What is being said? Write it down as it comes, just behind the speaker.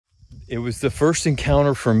it was the first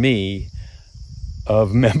encounter for me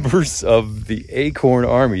of members of the Acorn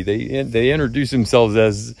Army. They introduced themselves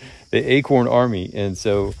as the Acorn Army, and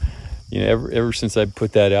so, you know, ever since I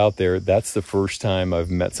put that out there, that's the first time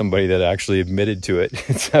I've met somebody that actually admitted to it.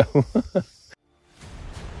 So.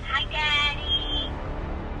 Hi, Daddy.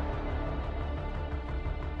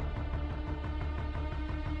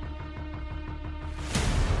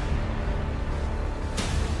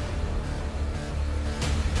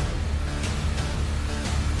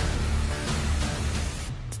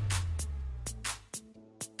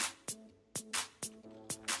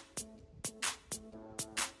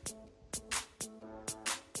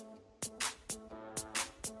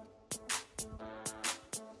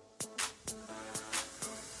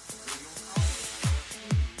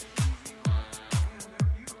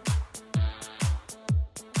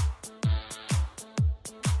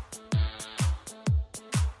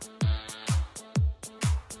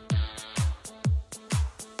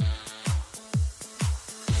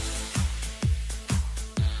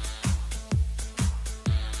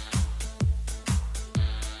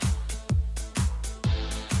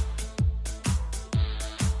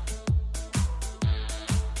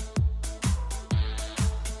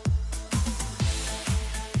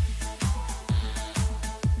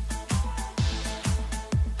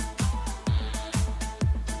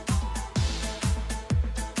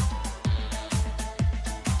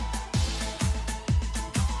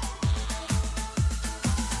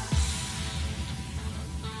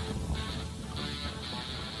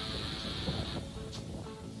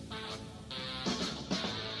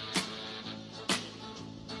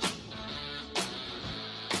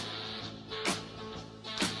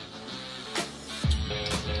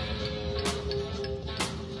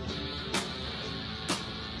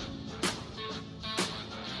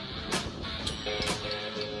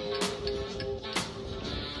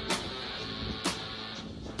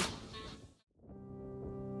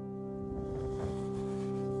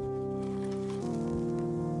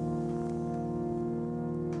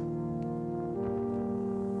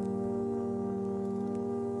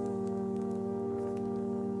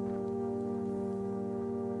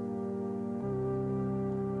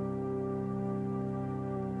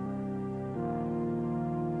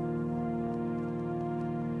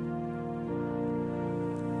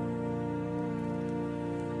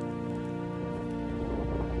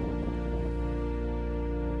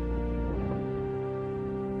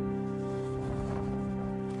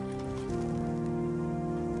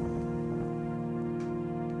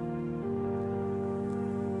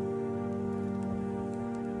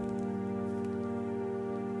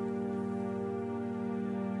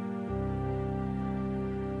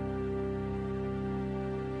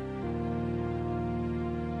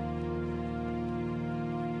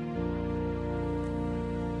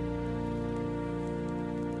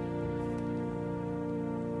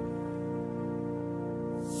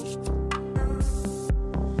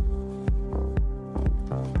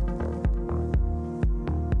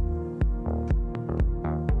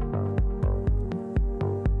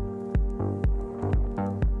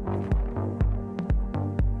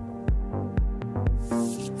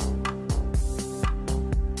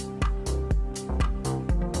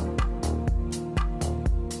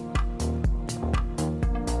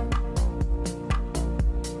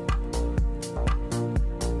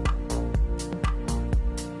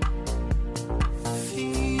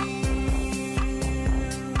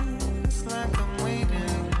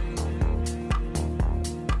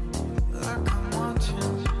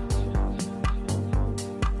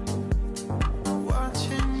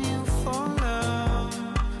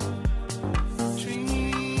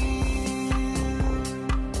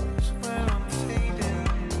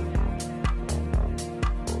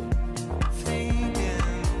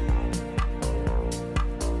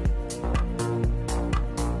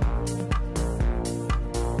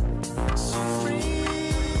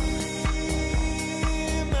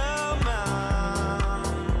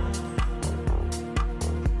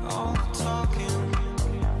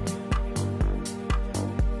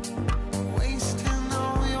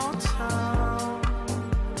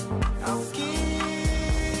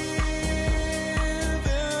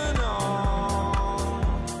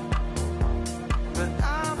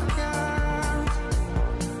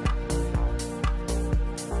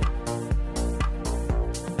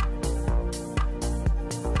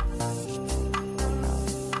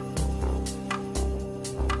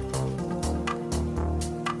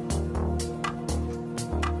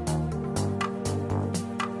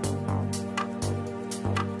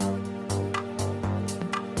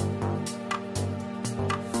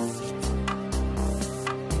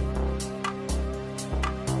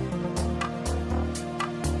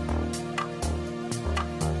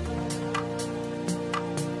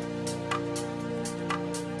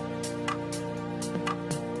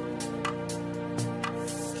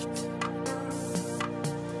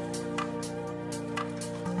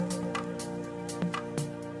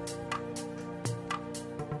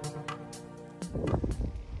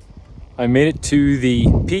 I made it to the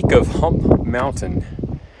peak of Hump Mountain.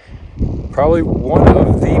 Probably one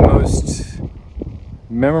of the most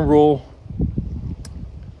memorable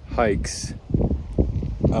hikes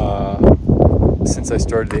since I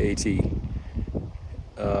started the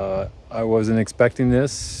AT. I wasn't expecting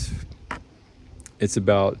this. It's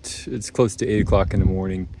close to 8 o'clock in the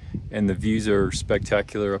morning, and the views are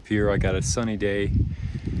spectacular up here. I got a sunny day.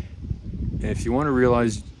 And if you want to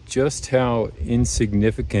realize just how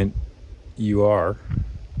insignificant you are,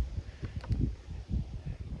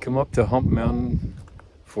 come up to Hump Mountain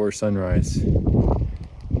for sunrise.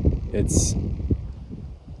 It's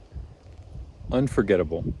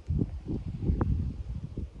unforgettable.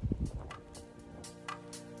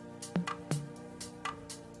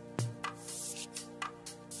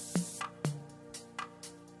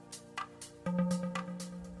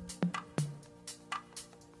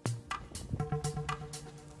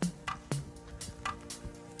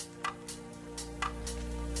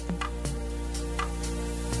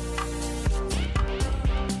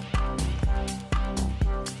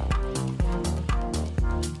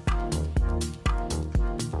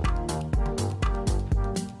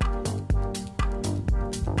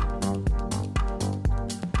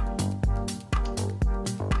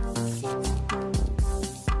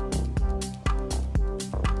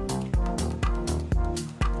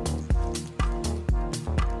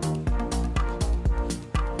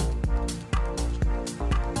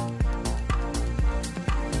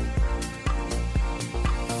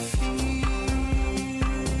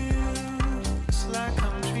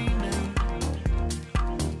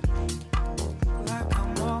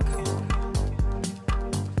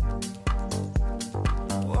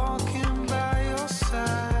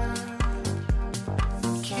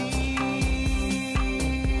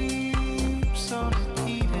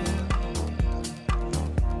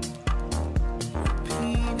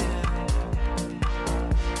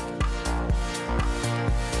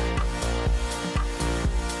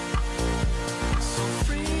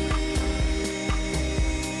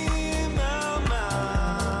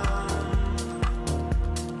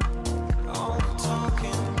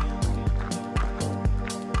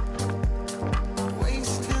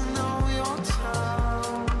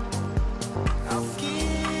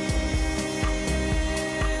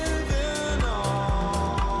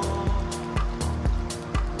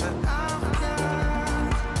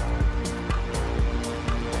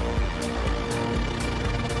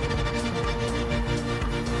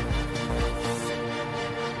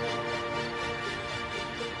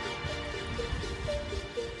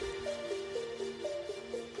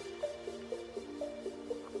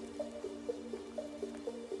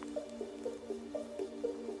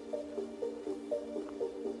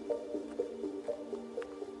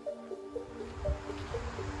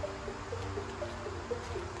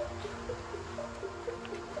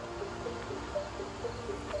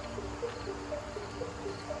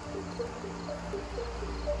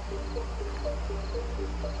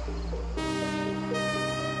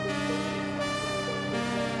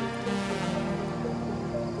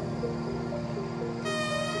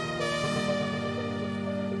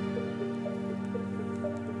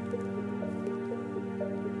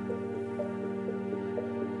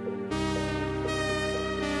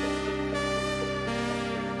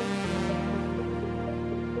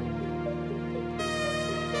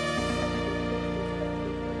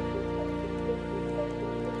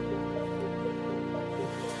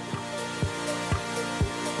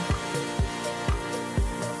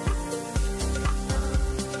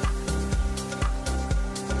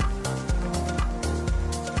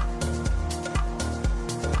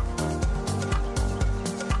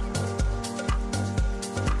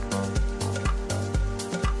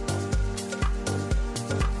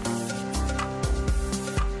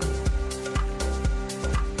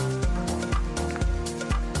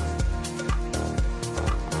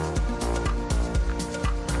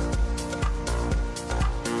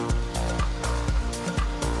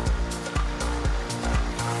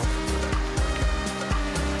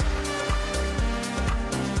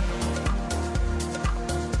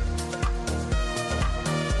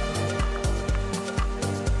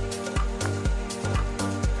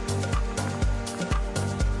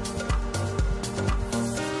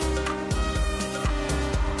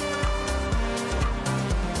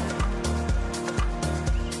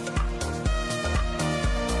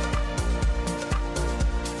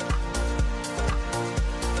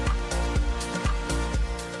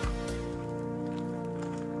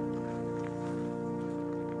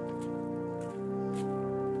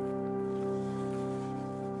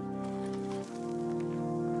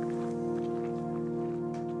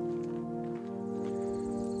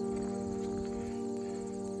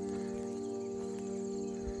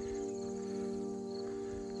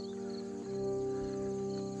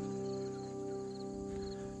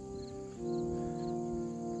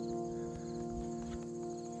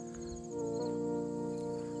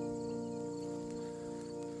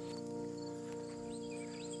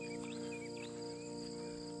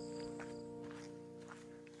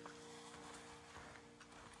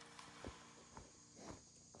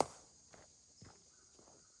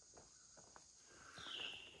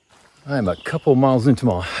 I'm a couple miles into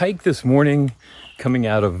my hike this morning, coming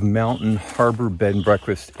out of Mountain Harbor Bed and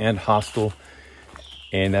Breakfast and Hostel,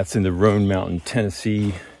 and that's in the Roan Mountain,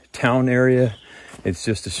 Tennessee town area. It's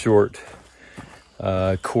just a short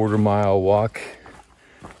quarter-mile walk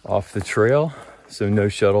off the trail, so no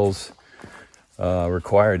shuttles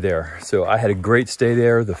required there. So I had a great stay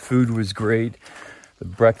there. The food was great. The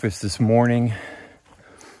breakfast this morning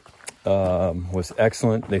was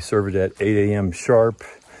excellent. They serve it at 8 a.m. sharp,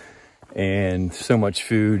 and so much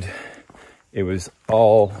food. It was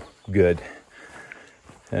all good,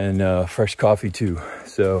 and fresh coffee too.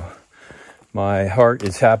 So my heart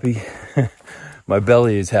is happy. My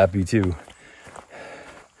belly is happy too.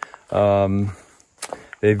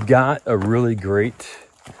 They've got a really great,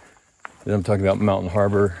 I'm talking about Mountain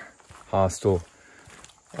Harbor Hostel.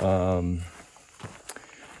 I'd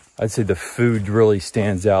say the food really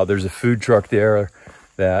stands out. There's a food truck there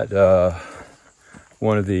that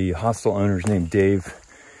one of the hostel owners named Dave,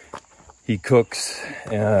 he cooks.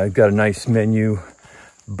 Got a nice menu,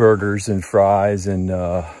 burgers and fries and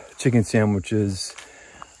chicken sandwiches,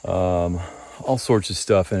 all sorts of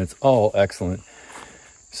stuff, and it's all excellent.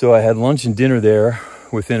 So I had lunch and dinner there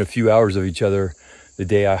within a few hours of each other the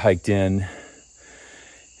day I hiked in,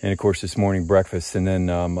 and of course this morning breakfast. And then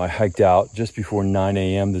I hiked out just before 9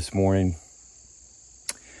 a.m. this morning,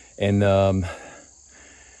 and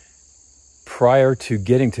prior to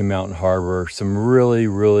getting to Mountain Harbor, some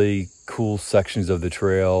really cool sections of the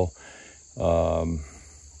trail.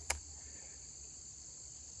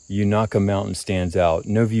 Unaka Mountain stands out.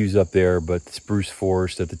 No views up there, but the spruce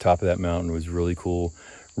forest at the top of that mountain was really cool.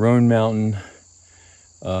 Roan Mountain,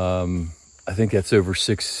 I think that's over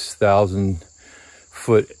 6,000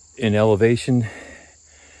 foot in elevation,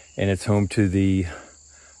 and it's home to the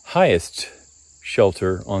highest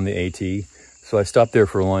shelter on the AT. So I stopped there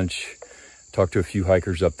for lunch, talked to a few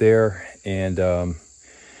hikers up there, and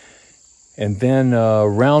then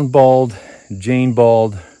Round Bald, Jane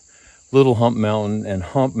Bald, Little Hump Mountain, and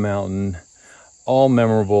Hump Mountain, all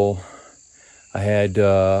memorable. I had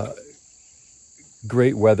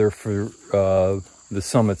great weather for the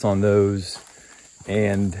summits on those,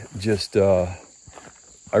 and just I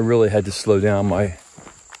really had to slow down my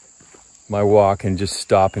walk and just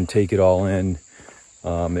stop and take it all in.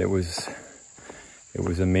 It was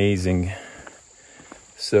amazing.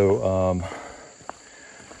 So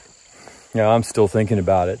yeah, I'm still thinking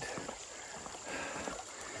about it.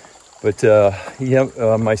 But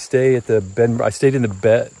my stay at I stayed in the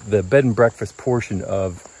bed and breakfast portion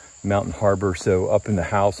of Mountain Harbor, so up in the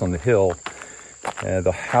house on the hill.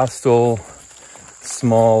 The hostel,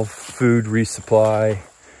 small food resupply,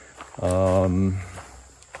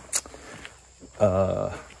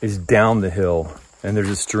 is down the hill, and there's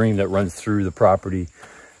a stream that runs through the property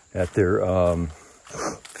that they're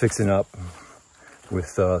fixing up with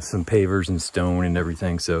some pavers and stone and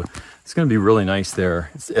everything. So it's going to be really nice there.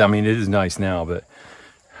 I mean, it is nice now, but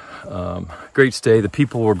great stay. The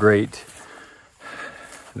people were great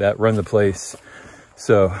that run the place.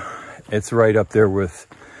 So it's right up there with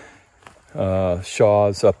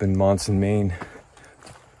Shaw's up in Monson, Maine,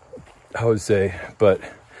 I would say. But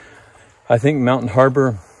I think Mountain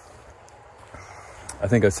Harbor, I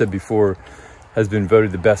think I said before, has been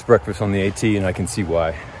voted the best breakfast on the AT, and I can see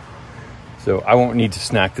why. So I won't need to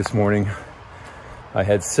snack this morning. I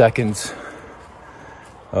had seconds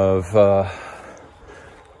of a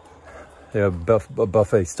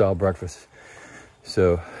buffet style breakfast.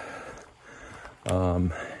 So,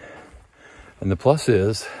 and the plus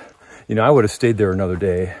is, I would have stayed there another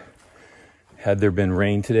day had there been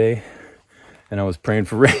rain today, and I was praying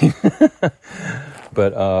for rain.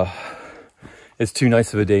 But it's too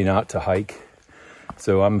nice of a day not to hike.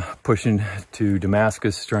 So I'm pushing to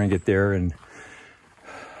Damascus, trying to get there in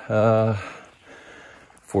 4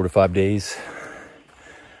 to 5 days.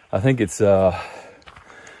 I think it's from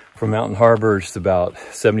Mountain Harbor, it's about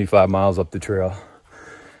 75 miles up the trail.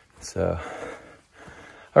 So,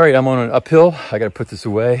 all right, I'm on an uphill. I got to put this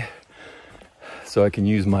away so I can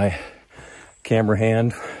use my camera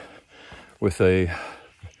hand with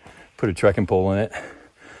put a trekking pole in it,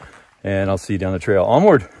 and I'll see you down the trail.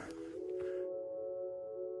 Onward.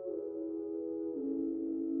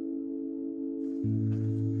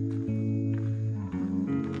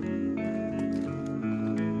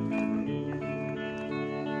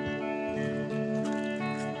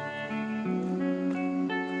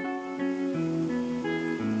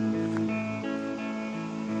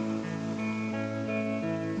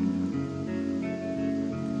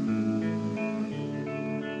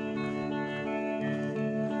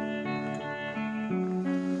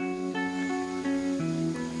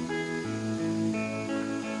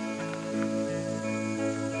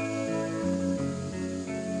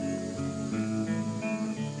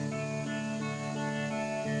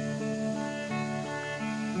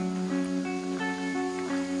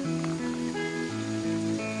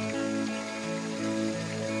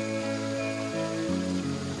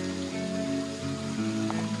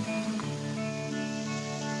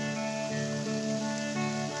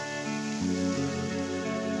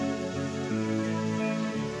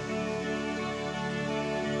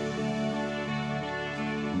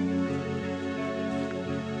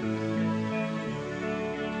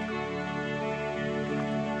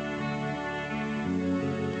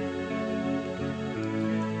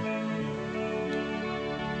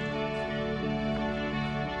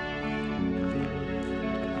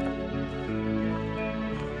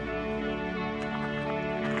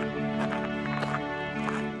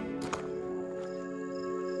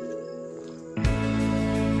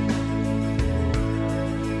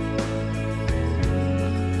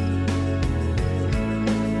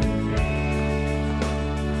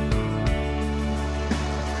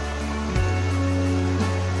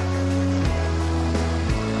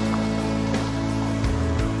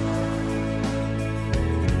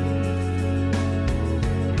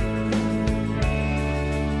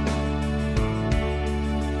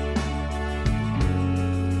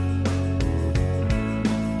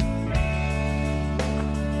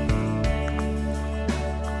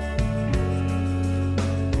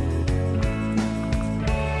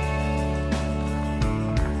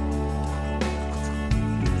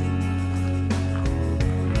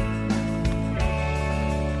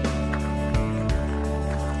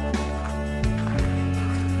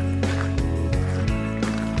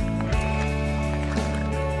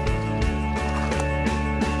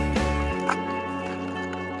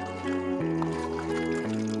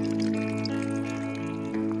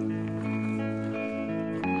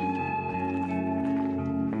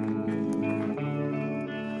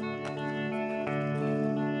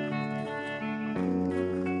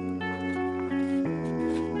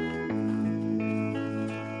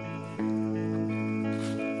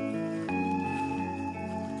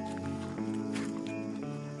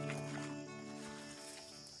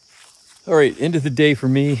 All right, end of the day for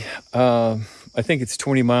me. I think it's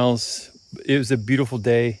 20 miles. It was a beautiful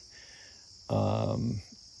day.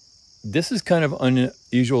 This is kind of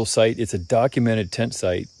unusual site. It's a documented tent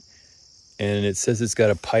site, and it says it's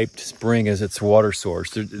got a piped spring as its water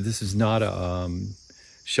source. This is not a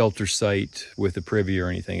shelter site with a privy or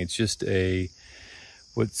anything. It's just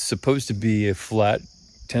what's supposed to be a flat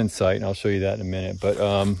tent site, and I'll show you that in a minute. But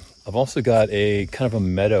I've also got a kind of a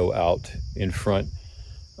meadow out in front.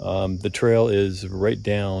 The trail is right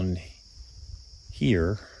down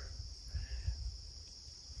here,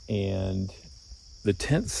 and the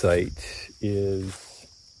tent site is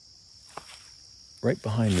right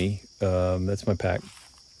behind me. That's my pack,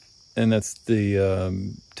 and that's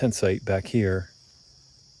the tent site back here.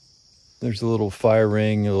 There's a little fire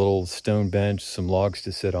ring, a little stone bench, some logs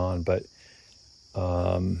to sit on. But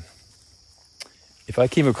if I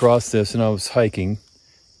came across this and I was hiking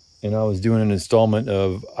and I was doing an installment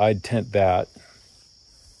of I'd tent that,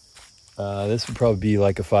 this would probably be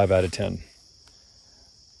like a 5 out of 10.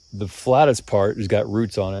 The flattest part has got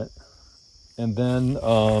roots on it. And then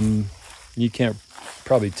you can't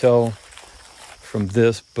probably tell from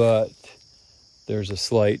this, but there's a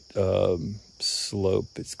slight slope.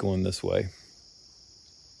 It's going this way.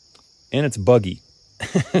 And it's buggy.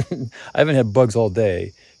 I haven't had bugs all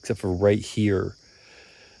day, except for right here.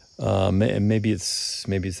 And maybe it's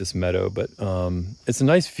this meadow, but it's a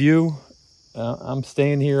nice view. I'm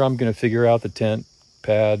staying here. I'm going to figure out the tent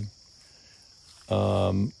pad.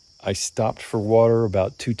 I stopped for water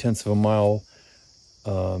about 0.2 of a mile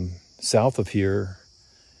south of here,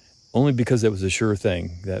 only because it was a sure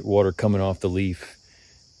thing, that water coming off the leaf.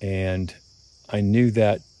 And I knew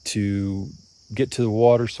that to get to the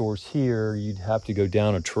water source here, you'd have to go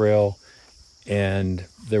down a trail, and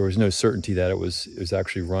there was no certainty that it was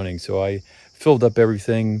actually running. So I filled up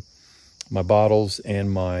everything, my bottles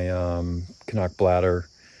and my Canuck bladder,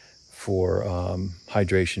 for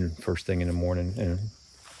hydration first thing in the morning, and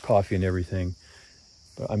coffee and everything.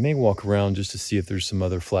 But I may walk around just to see if there's some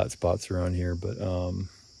other flat spots around here. But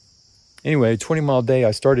anyway, 20-mile day.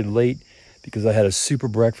 I started late because I had a super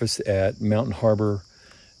breakfast at Mountain Harbor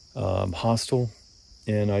Hostel,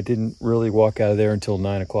 and I didn't really walk out of there until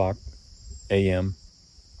 9:00 a.m.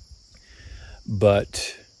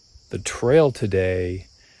 But the trail today,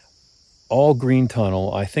 all green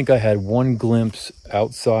tunnel. I think I had one glimpse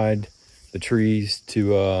outside the trees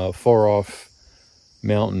to a far off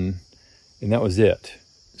mountain, and that was it.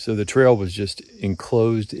 So the trail was just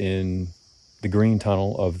enclosed in the green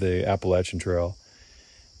tunnel of the Appalachian Trail,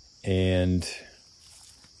 and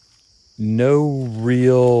no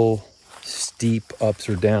real steep ups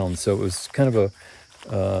or downs. So it was kind of a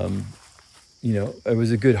it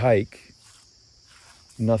was a good hike.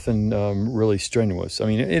 Nothing really strenuous. I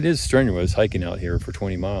mean, it is strenuous hiking out here for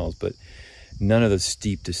 20 miles, but none of the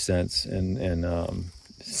steep descents and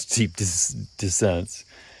steep descents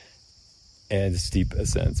and steep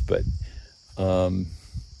ascents. But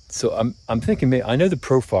so I'm thinking, I know the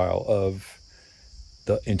profile of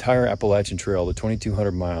the entire Appalachian Trail, the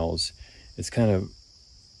 2,200 miles. It's kind of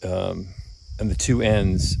and the two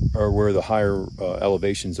ends are where the higher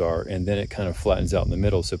elevations are, and then it kind of flattens out in the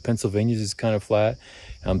middle. So Pennsylvania's is kind of flat.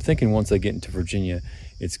 I'm thinking once I get into Virginia,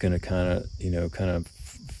 it's going to kind of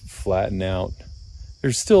flatten out.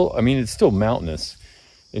 There's still, it's still mountainous.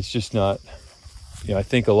 It's just not, I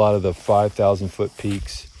think a lot of the 5,000 foot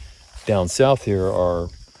peaks down south here are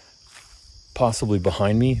possibly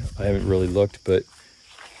behind me. I haven't really looked, but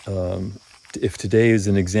if today is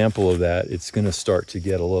an example of that, it's going to start to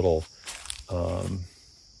get a little,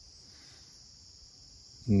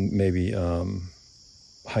 maybe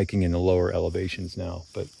hiking in the lower elevations now.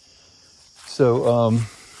 But so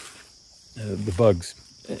the bugs,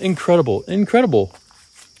 incredible.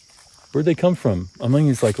 Where'd they come from? I mean,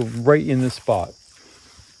 it's like right in this spot.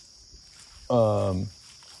 So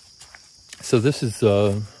this is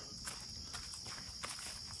the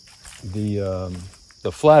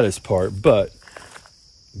flattest part, but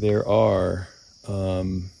there are a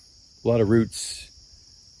lot of roots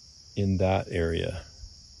in that area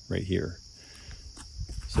right here.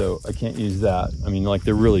 So I can't use that. I mean, like,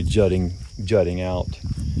 they're really jutting out.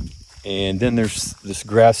 And then there's this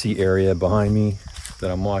grassy area behind me that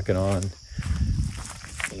I'm walking on,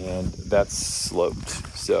 and that's sloped.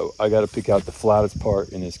 So I got to pick out the flattest part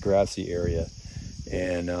in this grassy area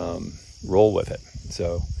and roll with it.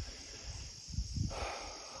 So,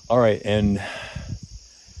 all right. And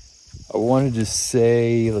I wanted to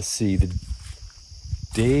say, let's see, the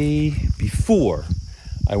day before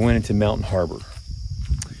I went into Mountain Harbor,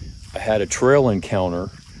 I had a trail encounter.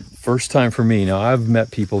 First time for me. Now, I've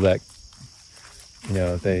met people that,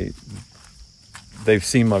 they've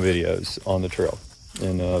seen my videos on the trail,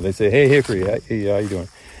 and they say, "Hey, Hickory, hey, how you doing?"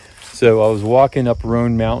 So I was walking up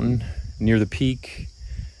Roan Mountain near the peak,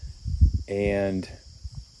 and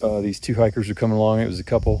these two hikers were coming along. It was a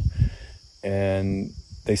couple, and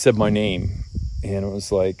they said my name, and it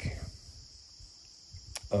was like,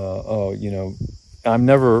 "Oh, you know, I'm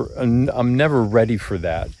never ready for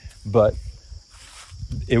that." But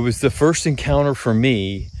it was the first encounter for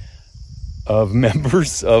me of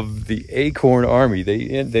members of the Acorn Army.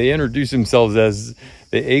 They introduced themselves as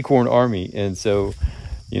the Acorn Army, and so,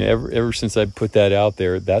 you know, ever since I put that out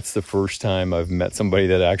there, that's the first time I've met somebody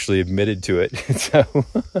that actually admitted to it. So,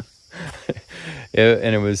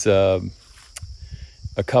 and it was a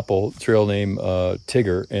couple, trail name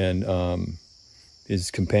Tigger, and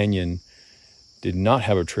his companion did not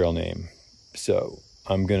have a trail name, so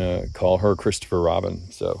I'm gonna call her Christopher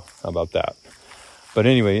Robin. So how about that? But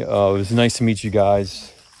anyway, it was nice to meet you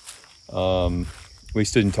guys. We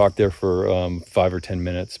stood and talked there for 5 or 10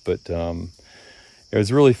 minutes, but it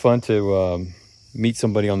was really fun to meet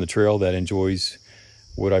somebody on the trail that enjoys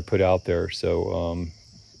what I put out there. So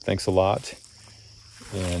thanks a lot.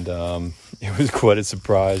 And it was quite a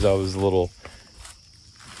surprise. I was a little,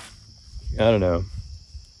 I don't know.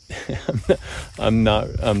 I'm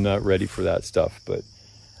not ready for that stuff, but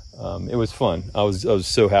it was fun. I was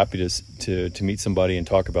so happy to meet somebody and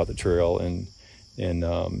talk about the trail, and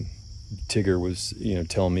Tigger was, you know,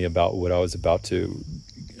 telling me about what I was about to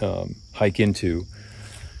hike into.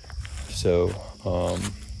 So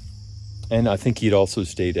and I think he'd also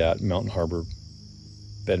stayed at Mountain Harbor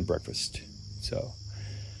Bed and Breakfast. So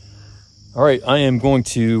all right, I am going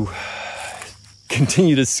to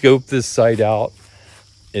continue to scope this site out.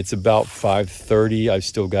 It's about 5:30. I've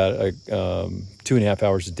still got 2.5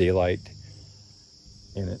 hours of daylight,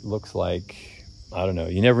 and it looks like, I don't know,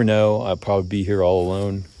 you never know. I'll probably be here all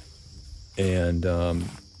alone, and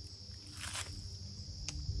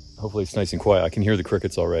hopefully it's nice and quiet. I can hear the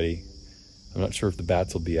crickets already. I'm not sure if the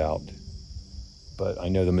bats will be out, but I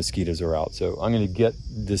know the mosquitoes are out. So I'm going to get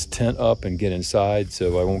this tent up and get inside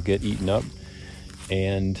so I won't get eaten up,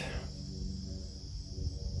 and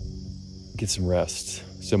get some rest.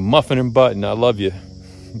 So Muffin and Button, I love you.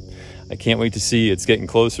 I can't wait to see you. It's getting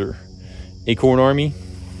closer. Acorn Army,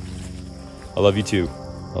 I love you too.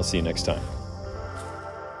 I'll see you next time.